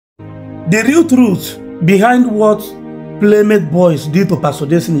The real truth behind what Playmate boys did to Pastor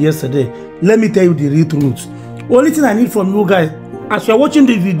Destiny yesterday, let me tell you the real truth. Only thing I need from you guys, as you're watching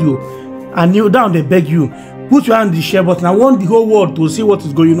the video, and kneel down, they beg you, put your hand on the share button. I want the whole world to see what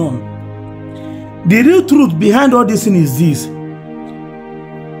is going on. The real truth behind all this thing is this.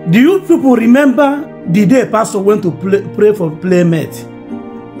 Do you people remember the day Pastor went to pray for Playmate?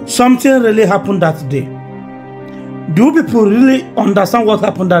 Something really happened that day. Do you people really understand what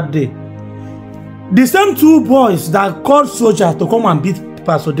happened that day? The same two boys that called soldiers to come and beat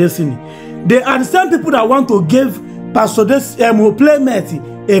Pastor Destiny, they are the same people that want to give Pastor Playmate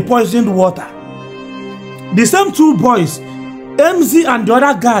a poisoned water. The same two boys, MZ and the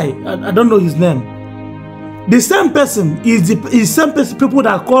other guy, I don't know his name. The same person is the same person, people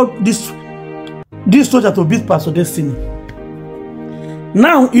that called this soldier to beat Pastor Destiny.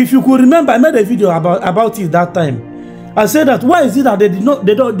 Now, if you could remember, I made a video about it that time. I said that why is it that they did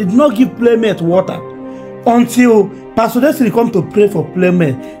not give Playmate water until Pastor Destiny come to pray for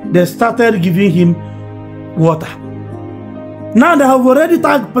Playmate? They started giving him water. Now they have already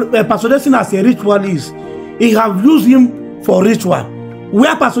tagged Pastor Destiny as a ritualist. He have used him for ritual.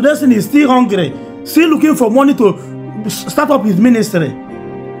 Where Pastor Destiny is still hungry, still looking for money to start up his ministry.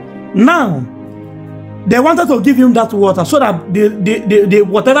 Now they wanted to give him that water so that the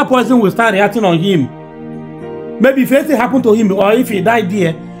whatever poison will start reacting on him. Maybe if anything happened to him or if he died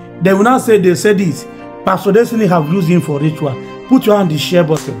there, they will now say they said this. Pastor Destiny have used him for ritual. Put your hand on the share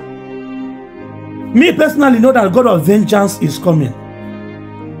button. Me personally know that God of vengeance is coming.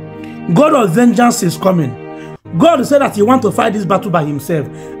 God of vengeance is coming. God said that he wants to fight this battle by himself.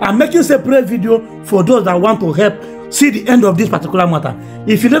 I'm making a separate video for those that want to help see the end of this particular matter.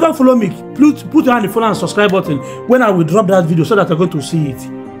 If you never follow me, please put your hand on the follow and subscribe button when I will drop that video so that you're going to see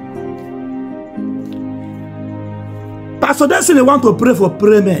it. Pastor Destiny want to pray for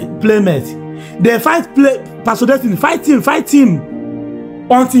Playmate. They fight Pastor Destiny, fight him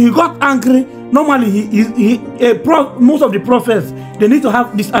until he got angry. Normally, most of the prophets, they need to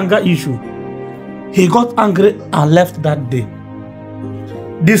have this anger issue. He got angry and left that day.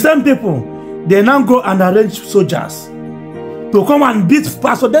 The same people, they now go and arrange soldiers to come and beat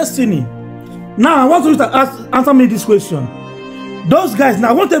Pastor Destiny. Now, I want you to answer me this question. Those guys, now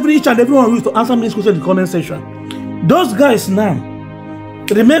I want each and every one of you to answer me this question in the comment section. Those guys now,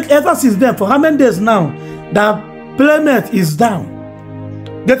 remember ever since then, for how many days now, that Playmate is down,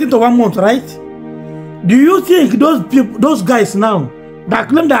 getting to 1 month, right? Do you think those guys now that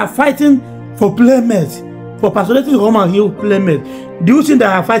claim they are fighting for Playmate, for Pastor Destiny to come and heal Playmate, do you think they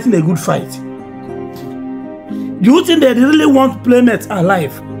are fighting a good fight? Do you think they really want Playmate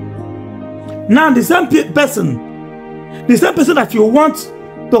alive? Now the same person that you want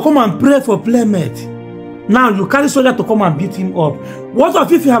to come and pray for Playmate, now you carry soldier to come and beat him up.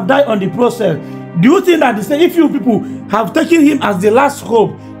 What if you have died on the process? Do you think that if you people have taken him as the last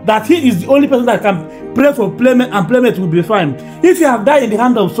hope, that he is the only person that can pray for Playmate and Playmate will be fine? If you have died in the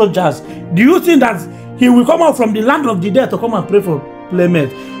hand of soldiers, do you think that he will come out from the land of the dead to come and pray for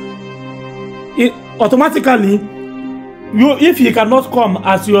Playmate? Automatically, if he cannot come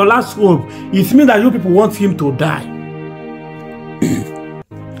as your last hope, it means that you people want him to die.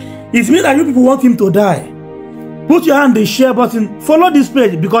 It means that you people want him to die. Put your hand on the share button. Follow this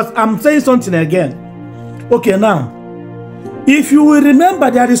page because I'm saying something again. Okay, now, if you will remember,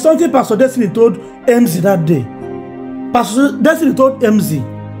 there is something Pastor Destiny told MZ that day. Pastor Destiny told MZ,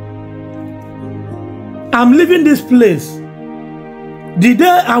 I'm leaving this place. The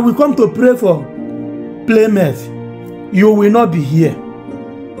day I will come to pray for Playmate, you will not be here.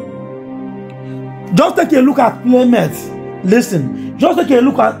 Just take a look at Playmate. Listen, just take a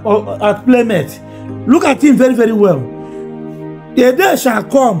look at Playmate. Look at him very, very well. The day shall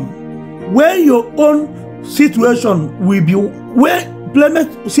come when your own situation will be, where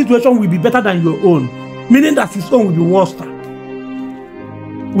Playmate's situation will be better than your own, meaning that his own will be worse.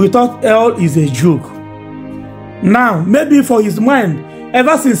 We thought hell is a joke. Now, maybe for his mind,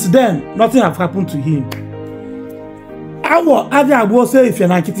 ever since then, nothing has happened to him. I will say, if you're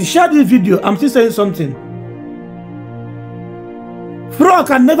not share this video, I'm still saying something. Frog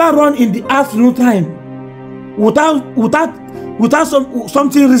can never run in the afternoon time without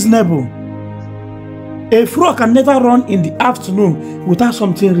something reasonable. A frog can never run in the afternoon without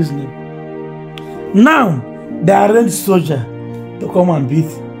something reasonable. Now, they arrange soldier to come and beat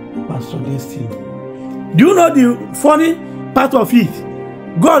Pastor Destiny. Do you know the funny part of it?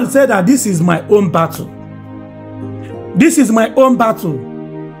 God said that this is my own battle. This is my own battle.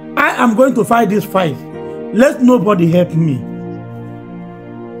 I am going to fight this fight. Let nobody help me.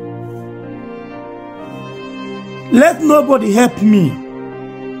 Let nobody help me.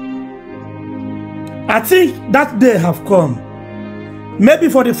 I think that day have come. Maybe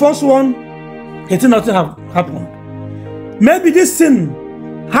for the first one, it nothing have happened. Maybe this thing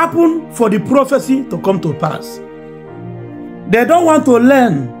happened for the prophecy to come to pass. They don't want to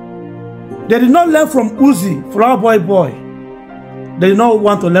learn. They did not learn from Uzi, Flower Boy. They did not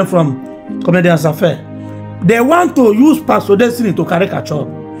want to learn from Comedian's Affair. They want to use Pastor Destiny to caricature.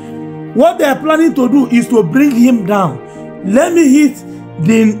 What they are planning to do is to bring him down. Let me hit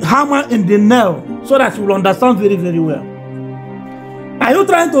the hammer in the nail so that you will understand very, very well. Are you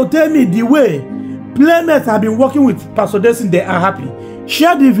trying to tell me the way playmates have been working with Pastor Destiny, they are happy?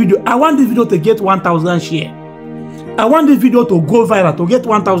 Share the video. I want this video to get 1,000 shares. I want this video to go viral, to get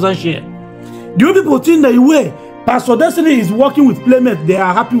 1,000 shares. Do you people think the way Pastor Destiny is working with playmates, they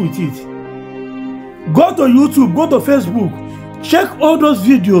are happy with it? Go to YouTube, go to Facebook, check all those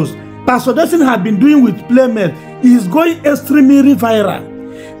videos Pastor Destiny has been doing with playmates. He is going extremely viral.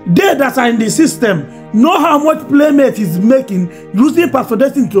 They that are in the system know how much playmate is making using Pastor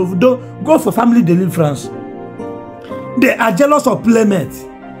Destiny to go for family deliverance. They are jealous of playmate.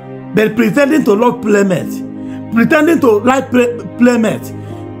 They're pretending to love playmate, pretending to like playmate.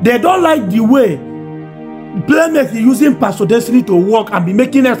 They don't like the way playmate is using Pastor Destiny to work and be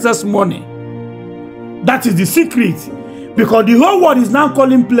making excess money. That is the secret. Because the whole world is now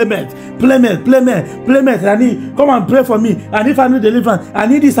calling playmate. I need, come and pray for me. I need family deliverance. I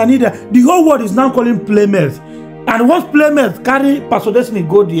need this, I need that. The whole world is now calling playmate. And once playmate carry Pastor Destiny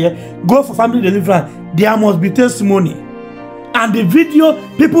go there, go for family deliverance, there must be testimony. And the video,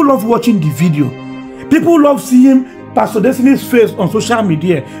 people love watching the video. People love seeing Pastor Destiny's face on social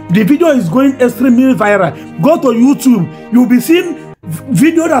media. The video is going extremely viral. Go to YouTube. You'll be seeing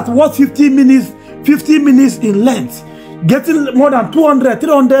video that was 15 minutes in length, getting more than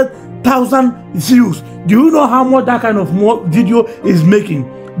 300,000 views. Do you know how much that kind of video is making?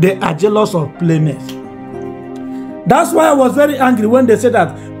 They are jealous of playmates. That's why I was very angry when they said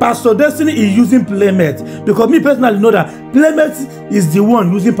that Pastor Destiny is using playmates. Because me personally know that playmates is the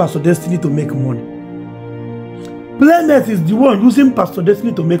one using Pastor Destiny to make money. Playmate is the one using Pastor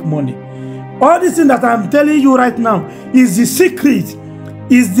Destiny to make money. All this thing that I'm telling you right now is the secret,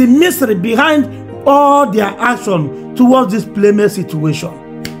 is the mystery behind all their action towards this playmate situation.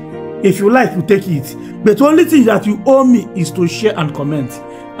 If you like, you take it. But the only thing that you owe me is to share and comment.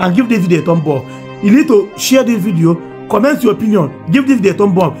 And give this video a thumb up. You need to share this video, comment your opinion, give this video a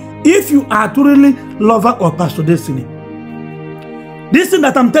thumb up. If you are truly lover of Pastor Destiny. This thing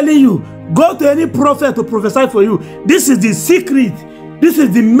that I'm telling you, go to any prophet to prophesy for you. This is the secret. This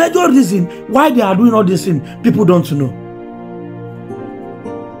is the major reason why they are doing all this thing. People don't know.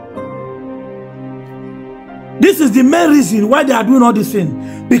 This is the main reason why they are doing all this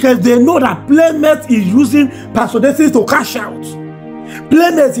thing. Because they know that playmate is using Pastor Destiny to cash out.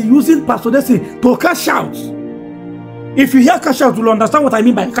 Playmate is using Pastor Destiny to cash out. If you hear cash out, you'll understand what I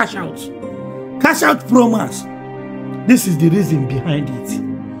mean by cash out. Cash out promise. This is the reason behind it.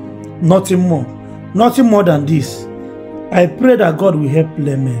 Nothing more. Nothing more than this. I pray that God will help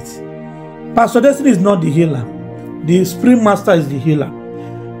playmates. Pastor Destiny is not the healer. The Spring Master is the healer.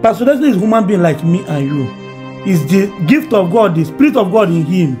 Pastor Destiny is a human being like me and you. It's the gift of God, the Spirit of God in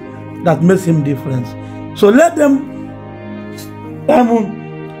him that makes him different. So let them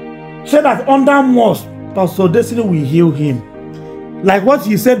say that under most, Pastor Destiny will heal him. Like what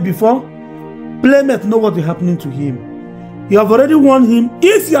he said before, playmate know what is happening to him. You have already warned him.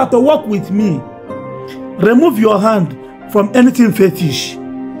 If you are to work with me, remove your hand from anything fetish.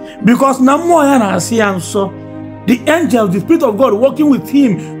 Because now more and so the angels, the Spirit of God working with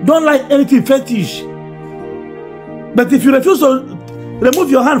him, don't like anything fetish. But if you refuse to remove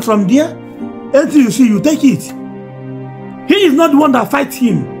your hand from there, anything you see, you take it. He is not the one that fights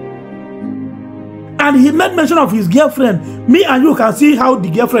him. And he made mention of his girlfriend. Me and you can see how the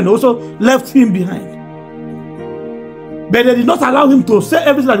girlfriend also left him behind. But they did not allow him to say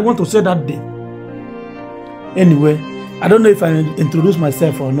everything that he wanted to say that day. Anyway, I don't know if I introduced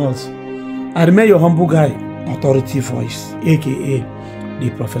myself or not. I remain your humble guy, Authority Voice, aka the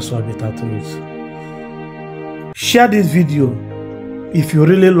Professor of Better Truth. Share this video if you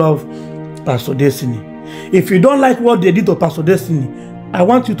really love Pastor Destiny. If you don't like what they did to Pastor Destiny, I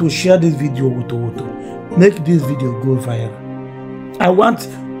want you to share this video with make this video go viral. I want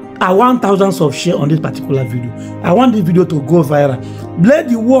thousands of shares on this particular video. I want this video to go viral. Let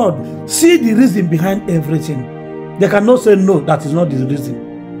the world see the reason behind everything. They cannot say no, that is not the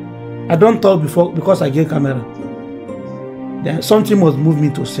reason. I don't talk before because I get camera. Something must move me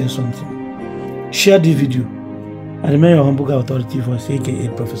to say something. Share the video. I remain your humble guy, Authority Voice, aka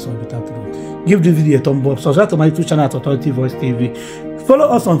Professor Without Road. Give the video a thumb up. Subscribe to my YouTube channel at Authority Voice TV. Follow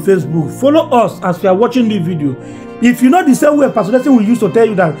us on Facebook. Follow us as we are watching the video. If you know the same way Pastor Destiny will use to tell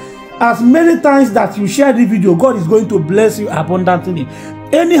you that as many times that you share the video, God is going to bless you abundantly.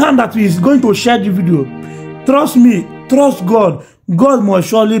 Any hand that is going to share the video, trust me, trust God. God must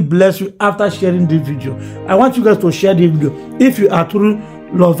surely bless you after sharing the video. I want you guys to share the video if you are true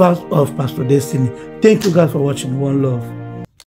lovers of Pastor Destiny. Thank you guys for watching. One love.